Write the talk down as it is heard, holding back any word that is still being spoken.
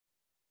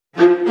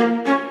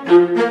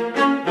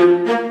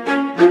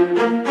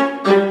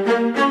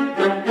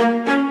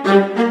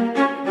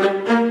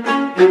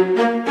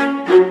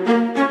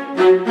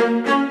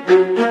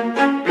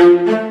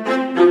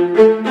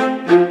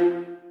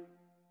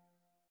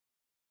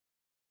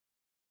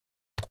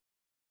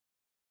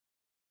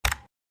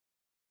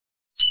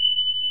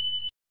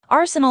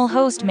Arsenal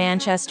host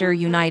Manchester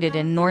United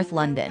in North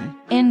London,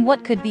 in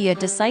what could be a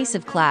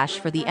decisive clash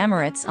for the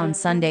Emirates on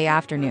Sunday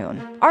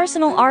afternoon.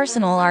 Arsenal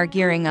are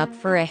gearing up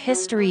for a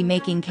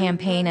history-making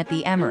campaign at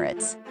the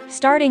Emirates,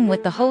 starting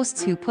with the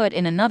hosts who put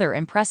in another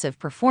impressive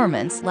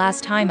performance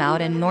last time out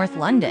in North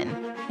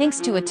London, thanks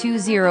to a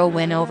 2-0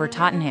 win over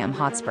Tottenham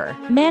Hotspur.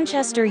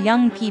 Manchester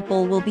young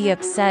people will be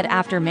upset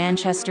after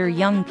Manchester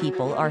young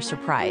people are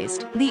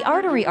surprised. The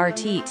Artillery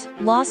Artete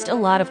lost a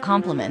lot of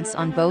compliments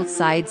on both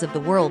sides of the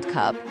World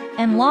Cup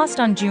and lost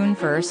on June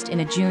 1st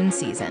in a June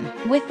season,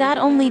 with that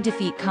only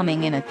defeat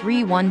coming in a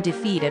 3-1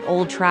 defeat at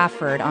Old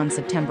Trafford on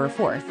September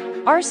 4th.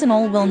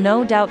 Arsenal will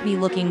no doubt be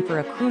looking for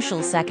a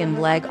crucial second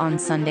leg on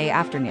Sunday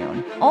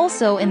afternoon.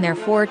 Also in their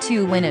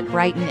 4-2 win at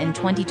Brighton in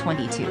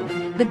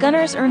 2022, the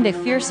Gunners earned a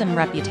fearsome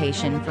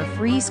reputation for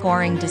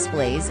free-scoring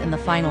displays in the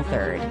final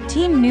third.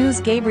 Team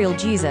News Gabriel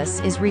Jesus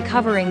is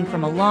recovering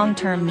from a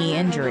long-term knee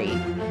injury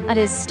and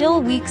is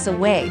still weeks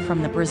away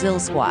from the Brazil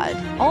squad.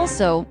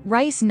 Also,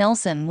 Reiss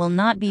Nelson will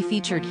not be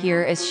featured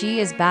here as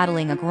she is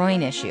battling a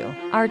groin issue.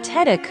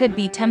 Arteta could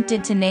be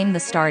tempted to name the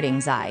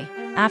starting Zai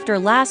after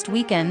last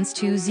weekend's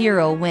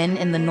 2-0 win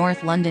in the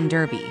North London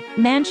Derby.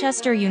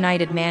 Manchester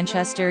United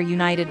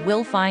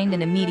will find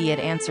an immediate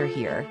answer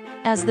here,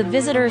 as the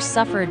visitors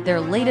suffered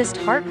their latest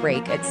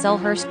heartbreak at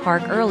Selhurst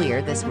Park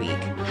earlier this week.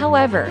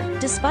 However,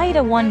 despite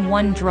a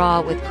 1-1 draw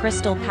with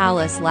Crystal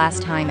Palace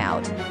last time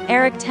out,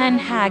 Erik ten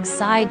Hag's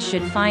side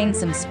should find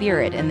some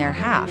spirit in their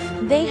half.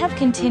 They have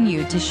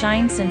continued to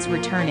shine since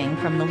returning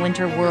from the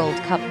Winter World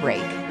Cup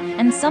break,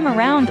 and some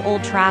around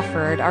Old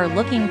Trafford are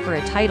looking for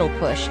a title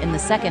push in the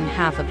second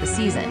half of the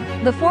season.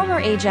 The former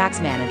Ajax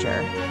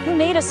manager, who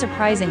made a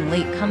surprising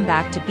late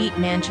comeback to beat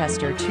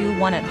Manchester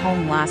 2-1 at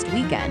home last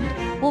weekend,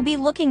 will be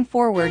looking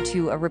forward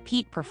to a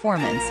repeat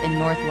performance in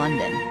North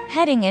London.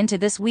 Heading into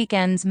this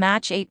weekend's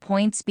match 8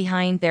 points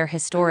behind their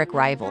historic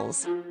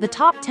rivals, the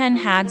top 10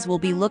 Hags will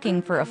be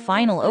looking for a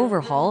final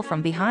overhaul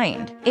from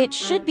behind. It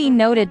should be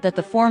noted that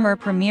the former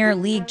Premier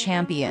League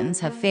champions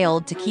have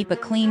failed to keep a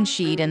clean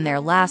sheet in their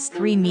last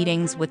 3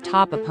 meetings with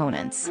top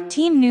opponents.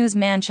 Team News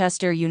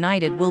Manchester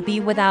United will be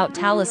without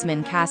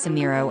talisman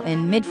Casemiro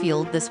in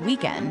midfield this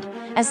weekend,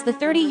 as the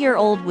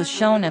 30-year-old was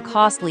shown a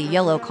costly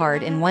yellow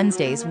card in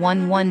Wednesday's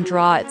 1-1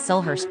 draw at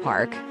Selhurst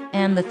Park,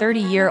 and the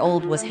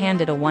 30-year-old was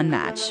handed a 1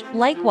 match.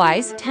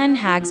 Likewise, Ten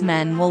Hag's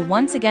men will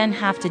once again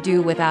have to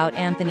do without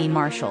Anthony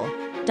Martial,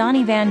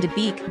 Donny van de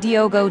Beek,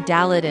 Diogo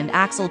Dalot and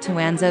Axel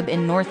Tuanzebe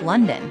in North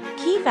London.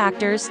 Key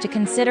factors to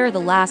consider: the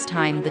last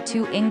time the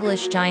two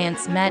English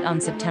giants met on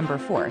September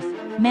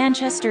 4th,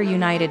 Manchester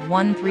United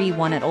won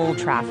 3-1 at Old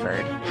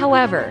Trafford.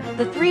 However,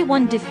 the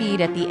 3-1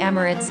 defeat at the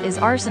Emirates is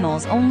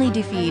Arsenal's only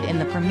defeat in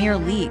the Premier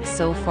League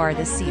so far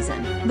this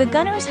season. The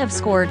Gunners have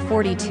scored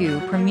 42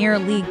 Premier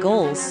League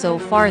goals so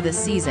far this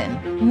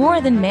season,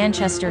 more than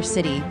Manchester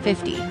City,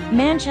 50.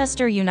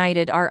 Manchester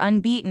United are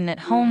unbeaten at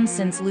home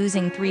since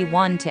losing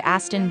 3-1 to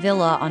Aston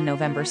Villa on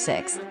November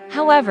 6th.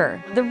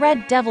 However, the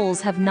Red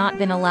Devils have not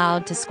been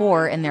allowed to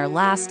score in their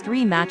last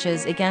 3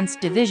 matches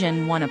against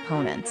Division 1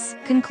 opponents.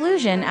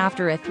 Conclusion: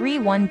 after a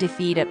 3-1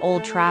 defeat at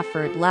Old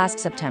Trafford last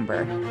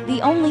September,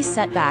 the only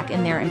setback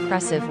in their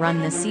impressive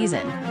run this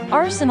season,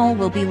 Arsenal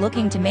will be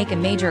looking to make a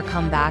major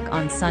comeback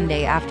on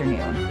Sunday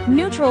afternoon.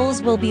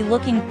 Neutrals will be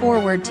looking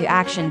forward to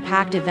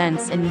action-packed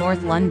events in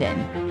North London,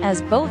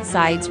 as both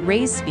sides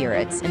raise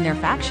spirits in their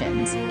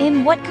factions.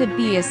 In what could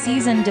be a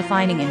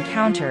season-defining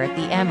encounter at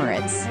the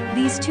Emirates,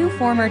 these two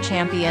former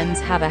champions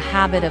have a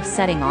habit of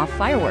setting off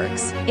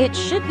fireworks. It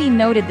should be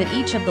noted that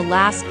each of the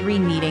last 3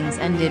 meetings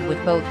ended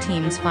with both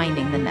teams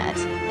finding the net,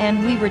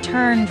 and we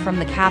returned from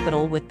the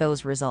capital with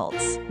those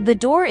results. The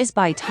door is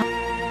by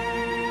time.